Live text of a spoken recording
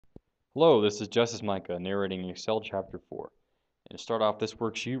Hello, this is Justice Micah narrating Excel Chapter 4. And to start off this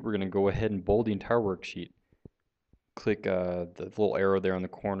worksheet, we're going to go ahead and bold the entire worksheet. Click the little arrow there on the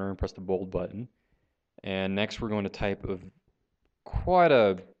corner and press the bold button. And next we're going to type of quite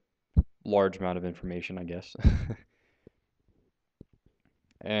a large amount of information, I guess.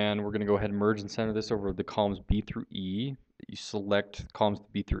 And we're going to go ahead and merge and center this over the columns B through E. You select columns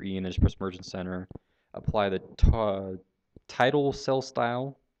B through E and then just press merge and center. Apply the title cell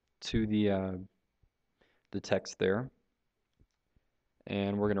style to the text there.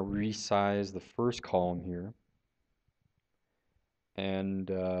 And we're going to resize the first column here and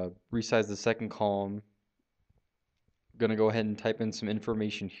resize the second column. I'm going to go ahead and type in some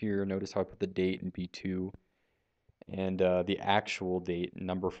information here. Notice how I put the date in B2 and the actual date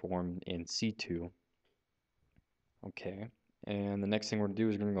number form in C2. Okay, and the next thing we're going to do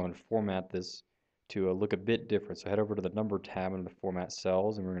is we're going to go and format this to look a bit different. So head over to the number tab under the format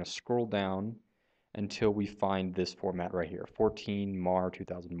cells, and we're going to scroll down until we find this format right here, 14 Mar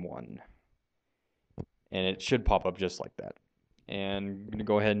 2001. And it should pop up just like that. And I'm going to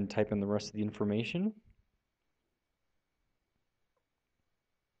go ahead and type in the rest of the information.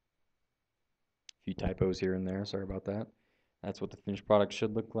 A few typos here and there, sorry about that. That's what the finished product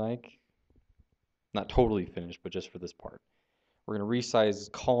should look like. Not totally finished, but just for this part. We're going to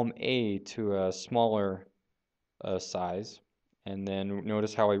resize column A to a smaller size. And then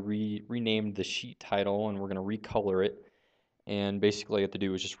notice how I renamed the sheet title, and we're going to recolor it. And basically all you have to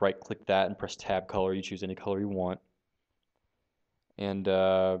do is just right click that and press tab color. You choose any color you want. And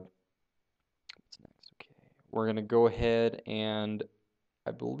what's next? Okay, we're going to go ahead and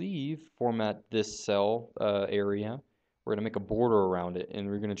I believe format this cell area. We're going to make a border around it, and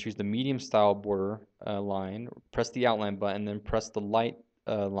we're going to choose the medium style border line, press the outline button, then press the light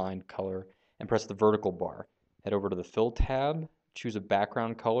line color, and press the vertical bar. Head over to the fill tab, choose a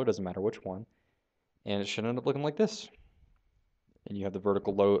background color, doesn't matter which one, and it should end up looking like this. And you have the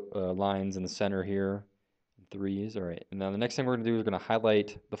vertical lines in the center here, threes. All right, and now the next thing we're going to do is we're going to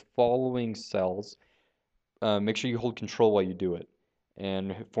highlight the following cells. Make sure you hold control while you do it.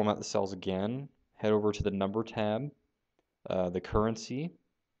 And format the cells again. Head over to the number tab, the currency,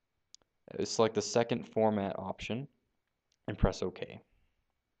 select the second format option, and press OK.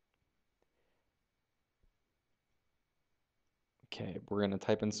 Okay, we're going to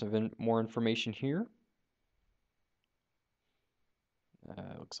type in some more information here.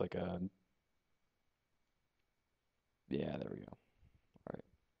 Looks like a, yeah, there we go. All right.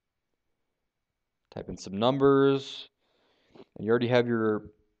 Type in some numbers. And you already have your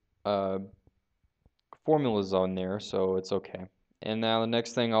formulas on there, so it's okay. And now the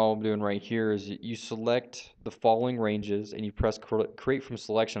next thing I'm doing right here is you select the following ranges and you press create from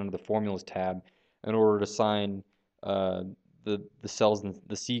selection under the formulas tab in order to assign the cells in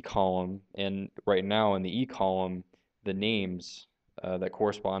the C column, and right now in the E column the names that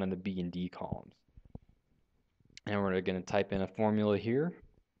correspond in the B and D columns. And we're going to type in a formula here.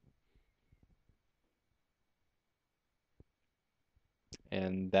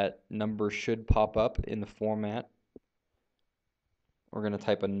 And that number should pop up in the format. We're going to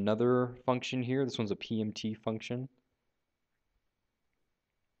type another function here. This one's a PMT function.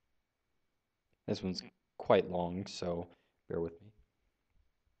 This one's quite long, so bear with me.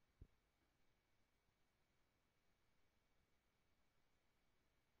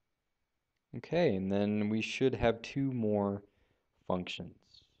 Okay, and then we should have two more functions.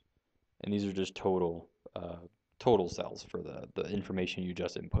 And these are just total cells for the information you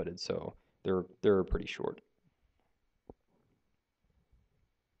just inputted, so they're pretty short.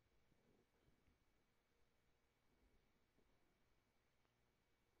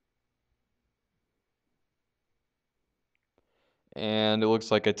 And it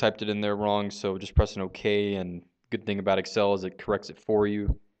looks like I typed it in there wrong, so just press an OK, and good thing about Excel is it corrects it for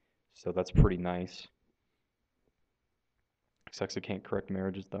you, so that's pretty nice. Sucks I can't correct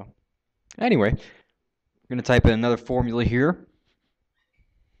marriages though. Anyway, we're going to type in another formula here.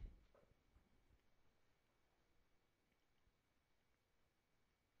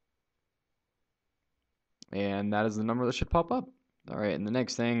 And that is the number that should pop up. All right, and the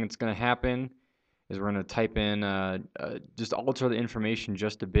next thing that's going to happen is we're going to type in, just alter the information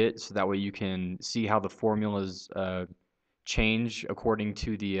just a bit so that way you can see how the formulas change according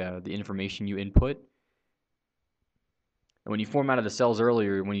to the information you input. And when you formatted the cells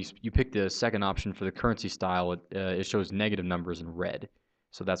earlier, when you picked the second option for the currency style, it shows negative numbers in red.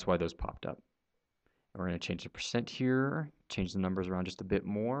 So that's why those popped up. And we're going to change the percent here, change the numbers around just a bit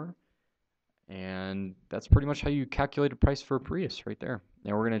more. And that's pretty much how you calculate a price for a Prius right there.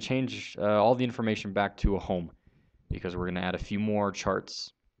 And we're going to change all the information back to a home because we're going to add a few more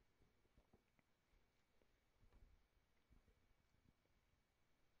charts.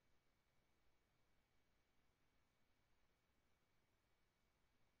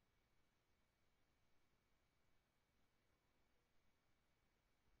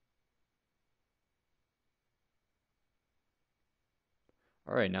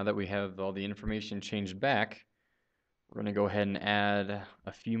 All right, now that we have all the information changed back, we're going to go ahead and add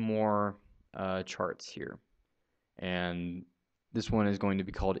a few more charts here. And this one is going to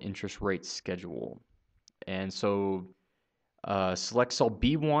be called interest rate schedule. And so select cell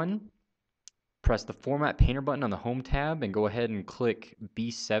B1, press the Format Painter button on the Home tab, and go ahead and click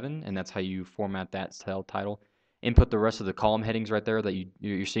B7, and that's how you format that cell title. Input the rest of the column headings right there that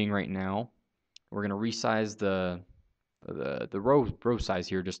you're seeing right now. We're going to resize the row size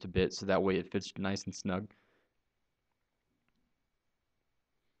here just a bit, so that way it fits nice and snug.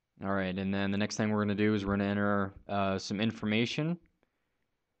 All right, and then the next thing we're going to do is we're going to enter some information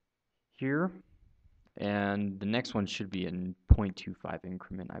here. And the next one should be in 0.25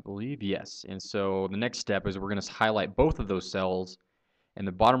 increment, I believe. Yes. And so the next step is we're going to highlight both of those cells. In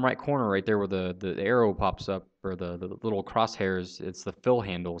the bottom right corner right there where the arrow pops up, or the little crosshairs, it's the fill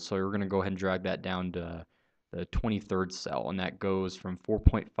handle. So we're going to go ahead and drag that down to the 23rd cell, and that goes from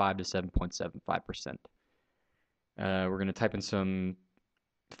 4.5 to 7.75%. We're going to type in some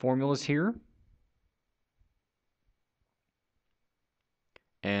formulas here.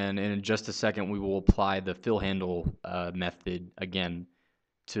 And in just a second, we will apply the fill handle method again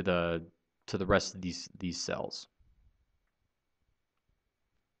to the rest of these cells.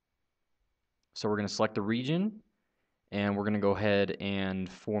 So we're going to select the region, and we're going to go ahead and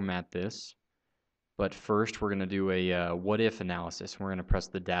format this. But first, we're going to do a what if analysis. We're going to press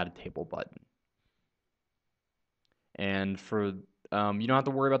the data table button. And for you don't have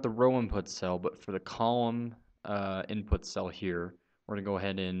to worry about the row input cell, but for the column input cell here, we're going to go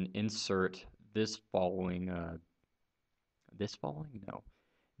ahead and insert the following.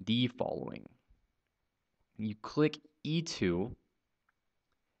 You click E2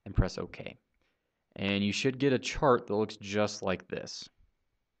 and press OK. And you should get a chart that looks just like this.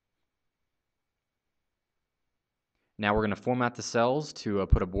 Now we're going to format the cells to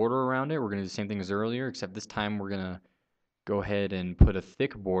put a border around it. We're going to do the same thing as earlier, except this time we're going to go ahead and put a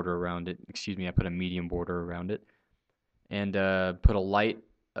thick border around it. Excuse me, I put a medium border around it. And put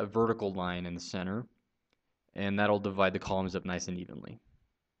a vertical line in the center. And that'll divide the columns up nice and evenly.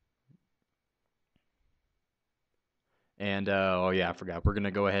 And oh yeah, I forgot. We're going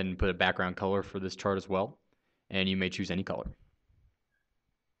to go ahead and put a background color for this chart as well. And you may choose any color.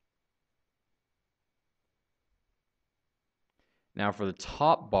 Now for the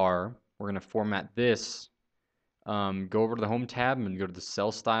top bar, we're going to format this. Go over to the Home tab and go to the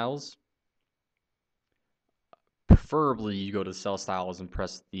Cell Styles. Preferably, you go to the Cell Styles and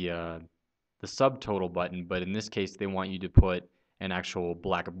press the subtotal button, but in this case, they want you to put an actual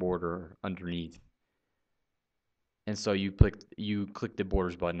black border underneath. And so you click the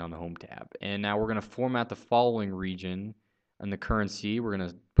Borders button on the Home tab. And now we're going to format the following region and the currency. We're going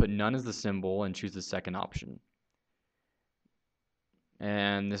to put none as the symbol and choose the second option.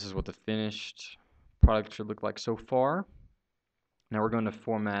 And this is what the finished product should look like so far. Now we're going to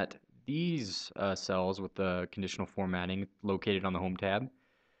format these cells with the conditional formatting located on the Home tab.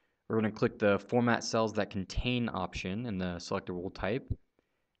 We're going to click the Format Cells That Contain option in the selectable type.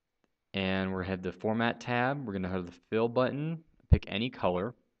 And we're going to head to the Format tab. We're going to head to the Fill button, pick any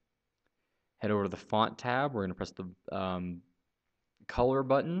color. Head over to the Font tab. We're going to press the Color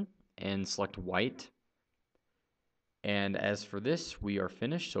button and select white. And as for this, we are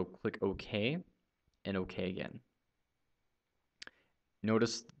finished, so click OK and OK again.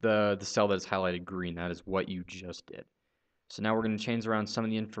 Notice the cell that is highlighted green. That is what you just did. So now we're going to change around some of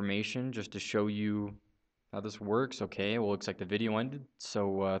the information just to show you how this works. Okay, well, looks like the video ended.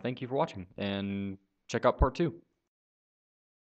 So thank you for watching, and check out part 2.